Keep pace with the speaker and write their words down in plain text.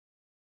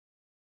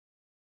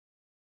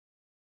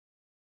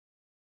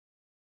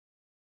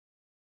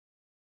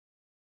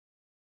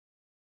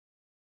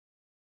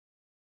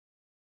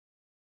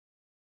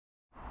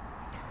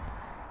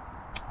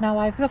Now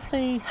I've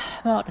roughly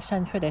marked the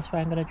centre of this where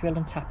I'm going to drill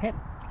and tap it,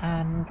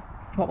 and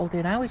what we'll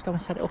do now is go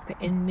and set it up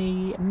in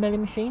the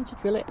milling machine to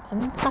drill it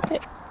and tap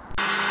it.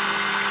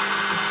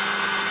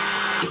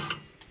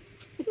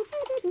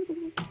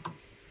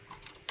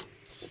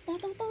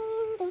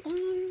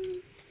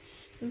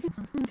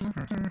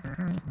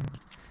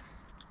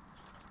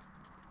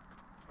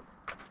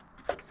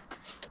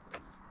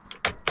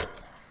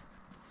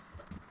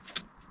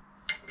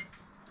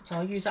 So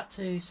I'll use that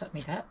to set my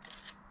depth.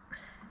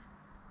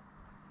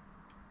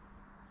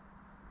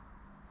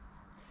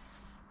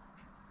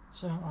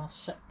 So I'll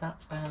set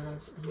that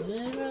as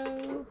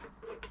 0.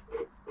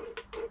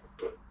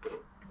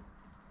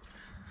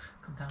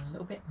 Come down a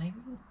little bit maybe.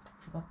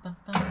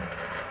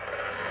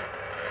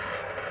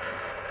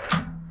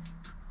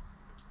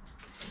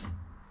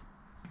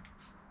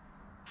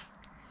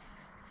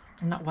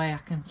 And that way I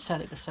can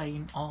set it the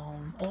same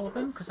on all of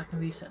them, because I can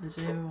reset the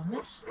 0 on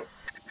this.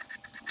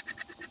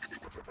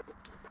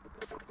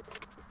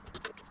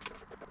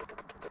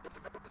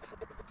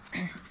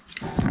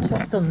 So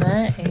what I've done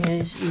there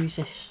is use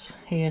this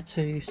here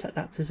to set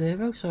that to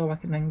 0, so I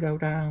can then go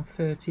down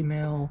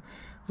 30mm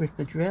with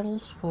the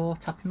drills for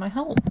tapping my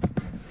hole.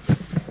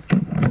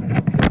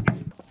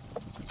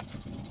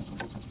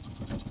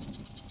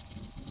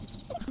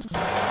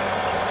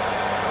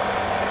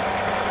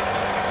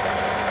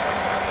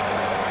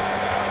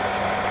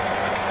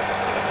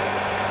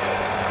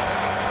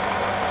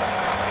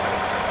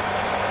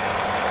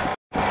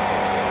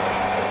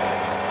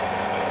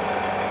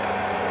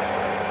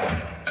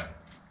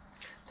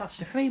 That's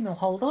the 3mm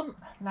hole done.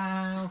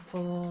 Now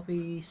for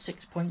the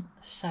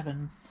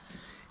 6.7,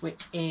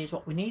 which is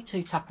what we need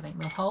to tap an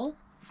 8mm hole.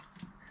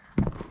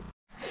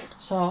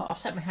 So I've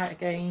set my height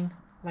again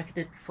like I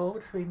did before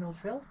with 3mm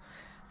drill.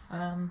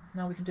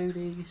 Now we can do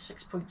the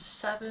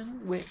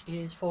 6.7, which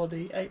is for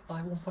the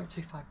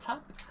 8x1.25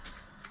 tap.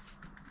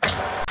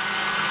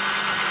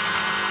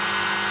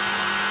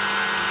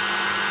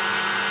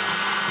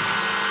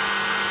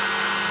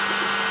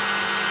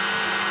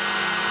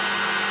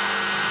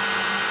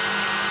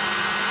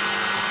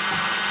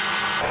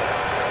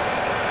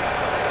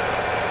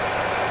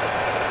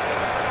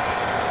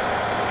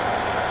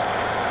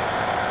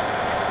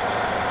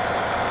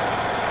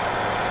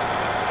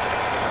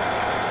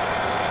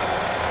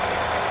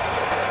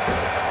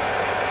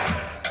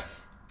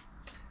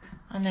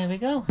 And there we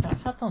go,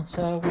 that's that done.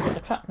 So we've got the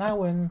tap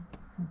now, and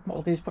what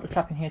we'll do is put the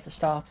tap in here to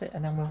start it,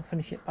 and then we'll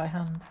finish it by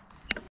hand.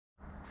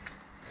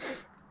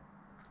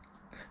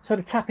 So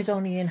the tap is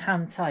only in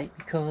hand tight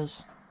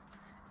because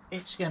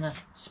it's gonna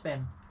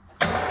spin.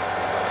 And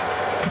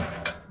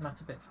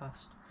that's a bit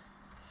fast.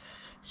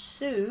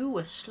 So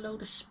we'll slow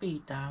the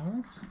speed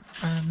down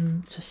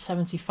to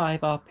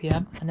 75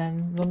 RPM and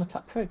then run the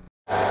tap through.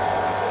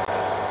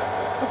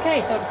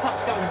 Okay, so the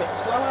tap's going a bit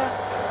slower,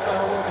 so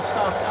we'll just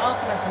start it off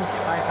and then finish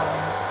it by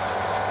hand.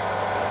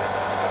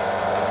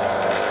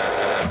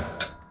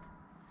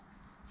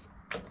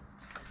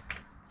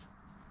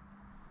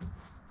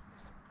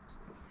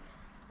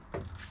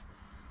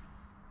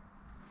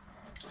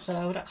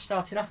 So that's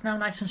started off now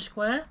nice and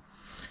square,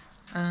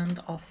 and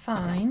I'll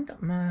find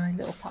my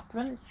little tap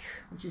wrench,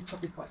 which is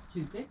probably quite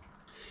too big.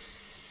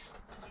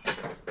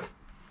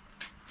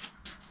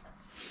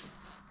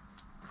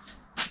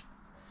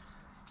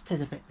 It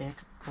is a bit big,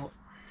 but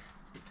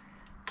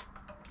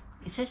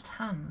it is to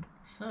hand,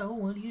 so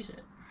we'll use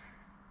it.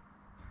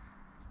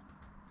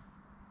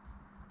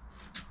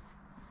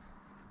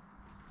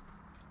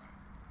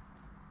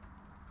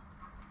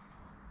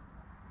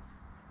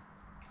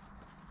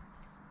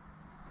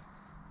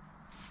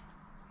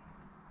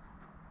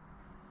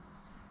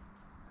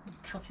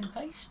 Cut and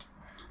paste.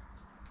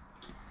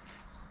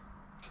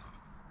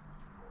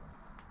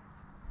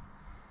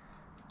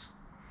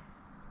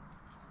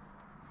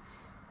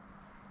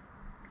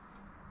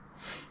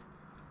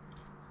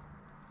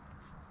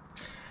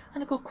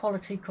 And a good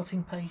quality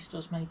cutting paste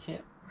does make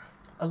it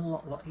a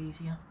lot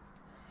easier.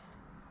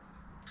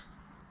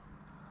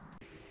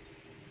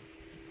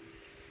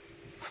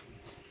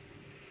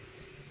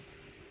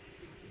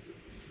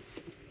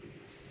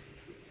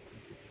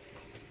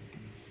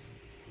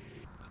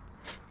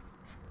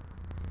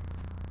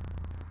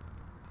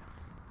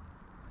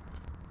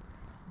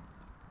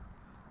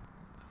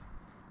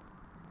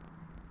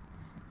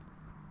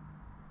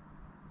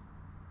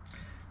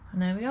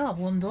 And there we are,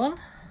 one done.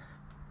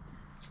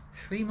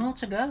 3 more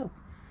to go.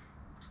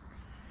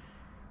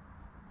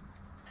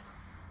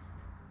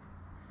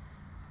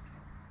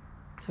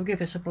 So give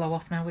this a blow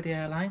off now with the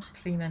airline to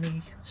clean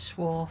any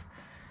swarf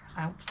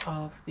out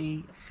of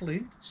the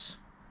flutes.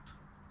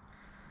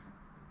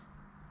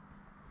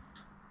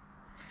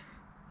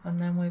 And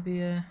then we'll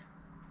be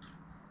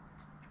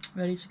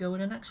ready to go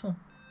with the next one.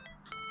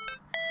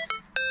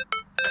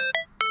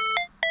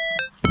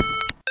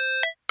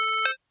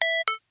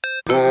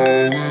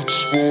 It's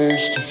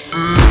supposed to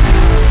feel.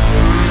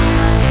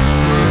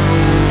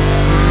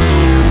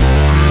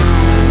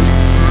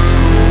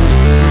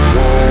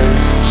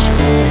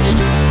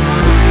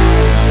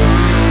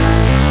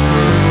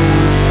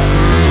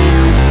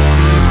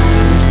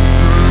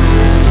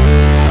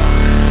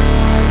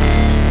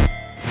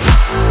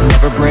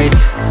 brave,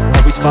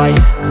 always fight,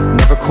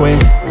 never quit,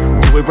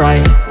 do it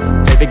right,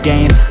 play the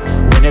game,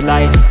 win it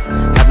life,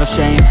 have no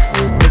shame,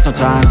 there's no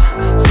time,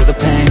 feel the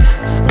pain,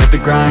 live the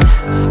grind,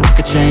 I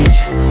could change,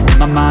 in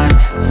my mind,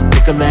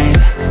 pick a lane,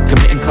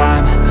 commit and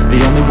climb, the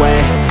only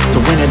way to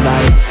win it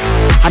life.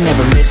 I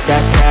never miss,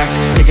 that's fact,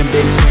 taking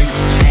big swings,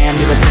 put your hand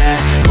to the bat,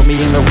 put me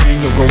in the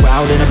ring, you'll go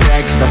out in a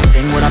bag, cause I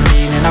sing what I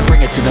mean and I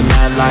bring it to the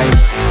mad light.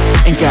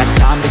 Ain't got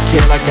time to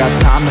kill, I got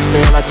time to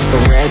feel, I took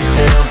the red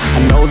pill, I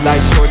know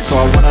life's short so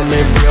I wanna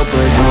live real,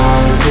 but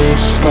how's it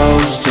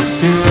supposed to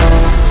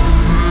feel?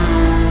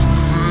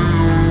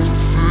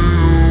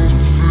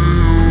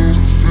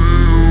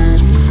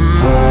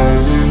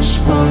 How's it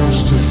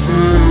supposed to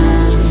feel?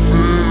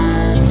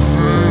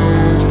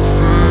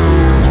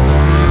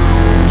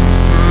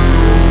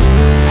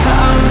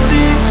 How's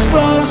it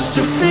supposed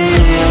to feel?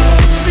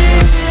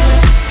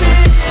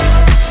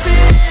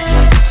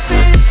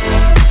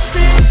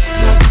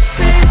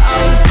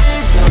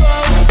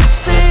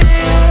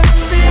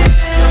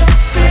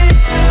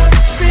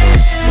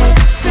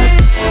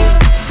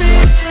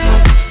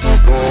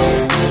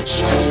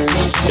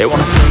 They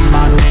wanna say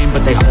my name,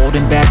 but they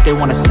holding back. They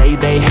wanna say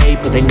they hate,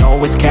 but they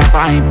know it's cap.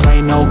 I ain't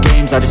play no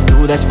games, I just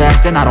do, that's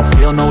fact. And I don't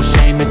feel no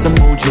shame, it's a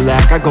mood you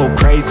lack. I go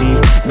crazy,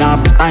 nah,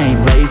 but I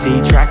ain't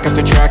lazy. Track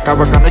after track, I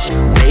work on this shit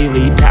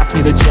daily. Pass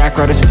me the jack,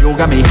 right as fuel,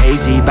 got me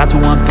hazy. About to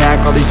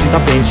unpack all these dreams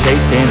I've been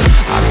chasing.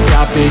 I've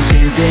got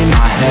visions in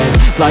my head,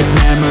 like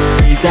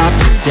memories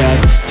after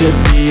death. To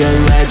be a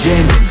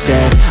legend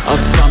instead of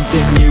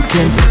something you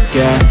can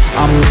forget.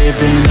 I'm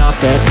living up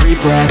every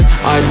breath,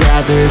 I'd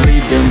rather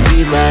lead than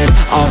be led.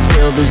 I'll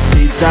fill the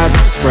seats as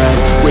I spread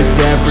with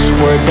every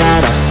word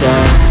that I've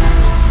said.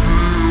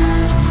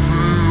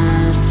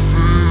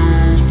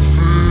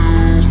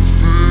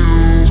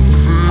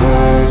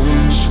 How's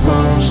it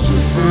supposed to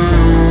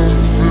feel?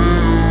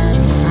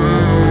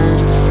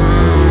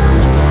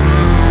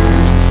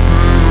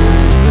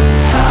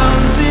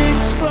 How's it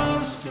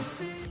supposed to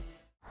feel?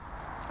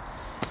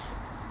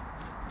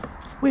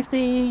 With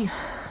the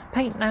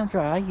paint now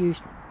dry,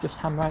 used just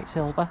handwrite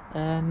silver.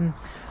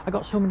 I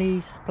got some of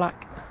these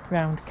black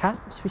round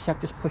caps which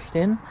I've just pushed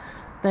in.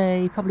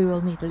 They probably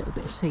will need a little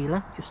bit of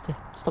sealer just to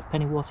stop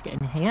any water getting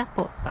in here,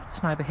 but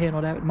that's neither here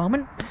nor there at the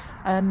moment.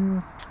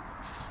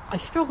 I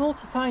struggled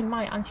to find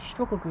my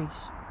anti-struggle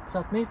grease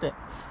because I've moved it,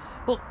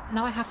 but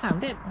now I have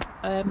found it.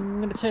 I'm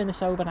going to turn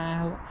this over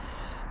now,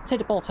 take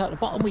the bolts out the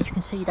bottom which you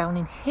can see down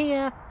in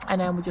here,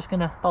 and then we're just going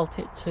to bolt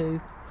it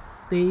to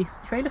the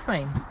trailer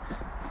frame.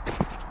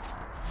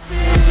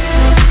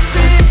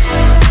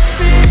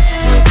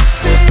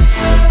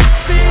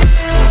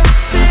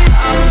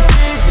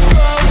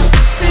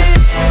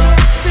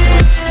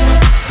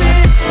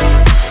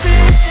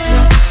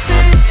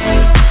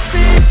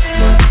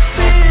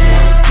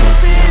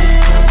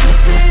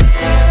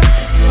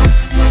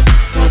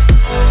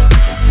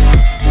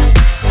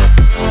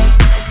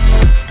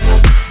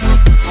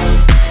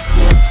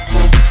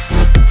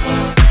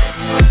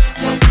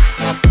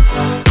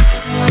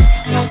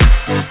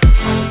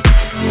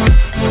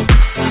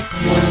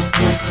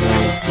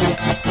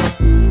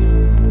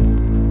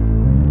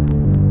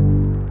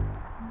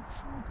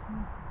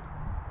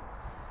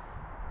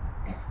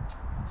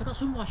 I've got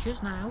some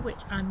washers now which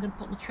I'm going to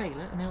put on the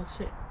trailer and they'll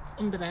sit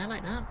under there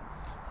like that,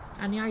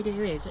 and the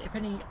idea is that if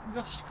any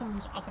rust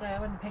comes off of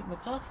there when the paint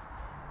rubs off,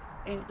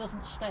 it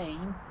doesn't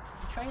stain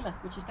the trailer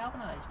which is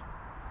galvanised.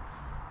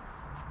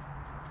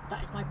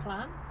 That is my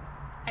plan.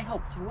 I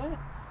hope to work.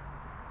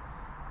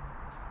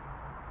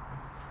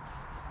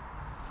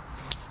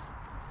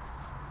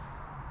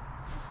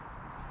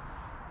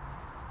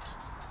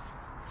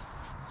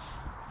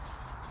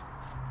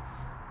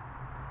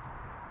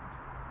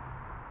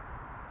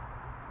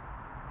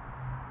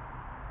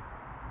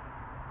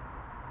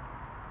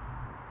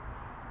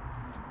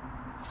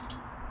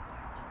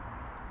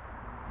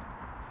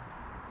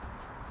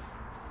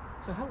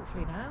 So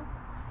hopefully now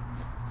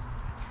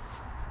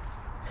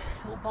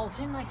it'll bolt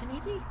in nice and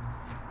easy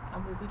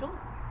and we'll be done.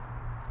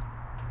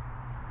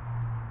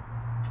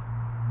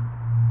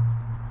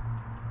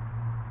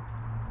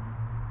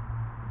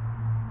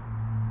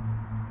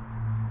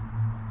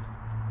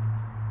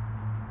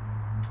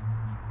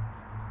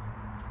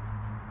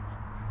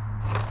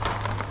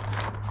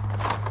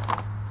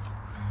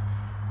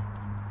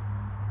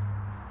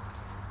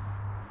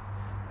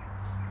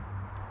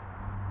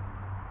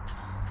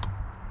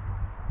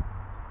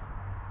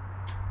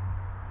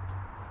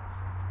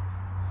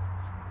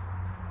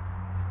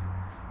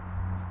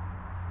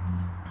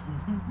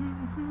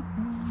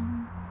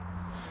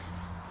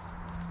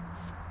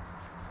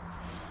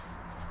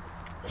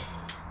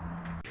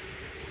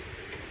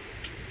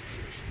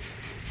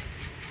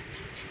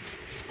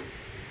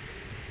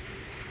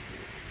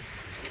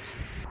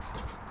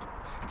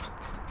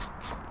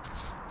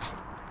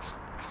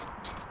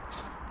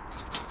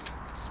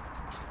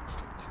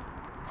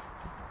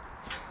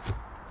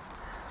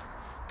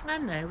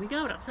 And there we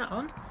go, that's that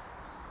on.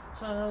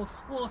 So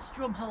water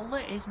drum holder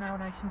is now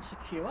nice and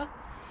secure,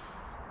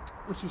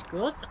 which is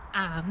good,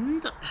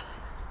 and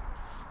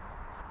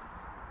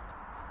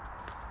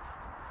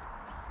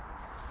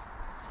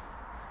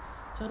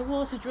So the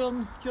water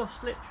drum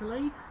just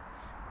literally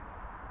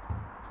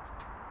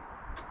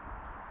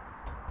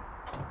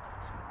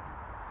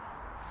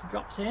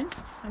drops in.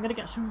 I'm going to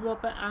get some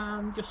rubber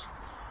and just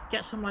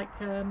get some like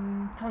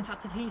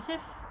contact adhesive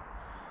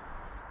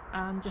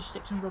and just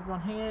stick some rubber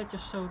on here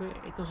just so that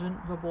it doesn't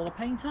rub all the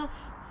paint off,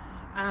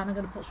 and I'm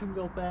going to put some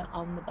rubber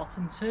on the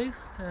bottom too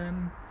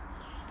for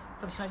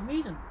the same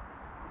reason.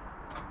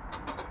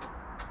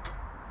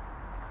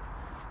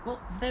 Well,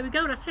 there we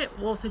go, that's it.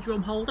 Water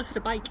drum holder for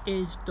the bike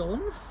is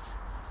done,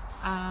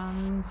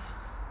 and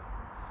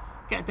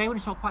get a day when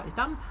it's not quite as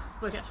damp.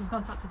 We'll get some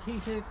contact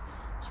adhesive,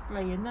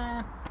 spray in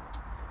there,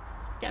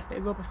 get a bit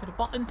of rubber for the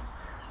bottom,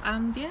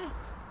 and yeah,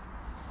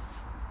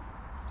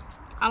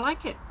 I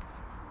like it.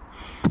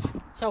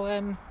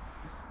 So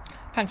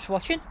thanks for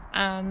watching,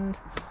 and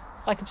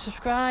like and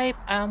subscribe,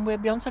 and we'll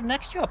be on to the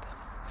next job.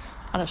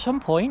 And at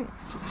some point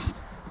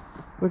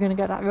we're going to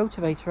get that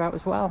rotavator out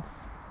as well.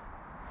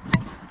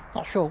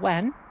 Not sure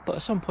when, but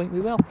at some point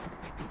we will.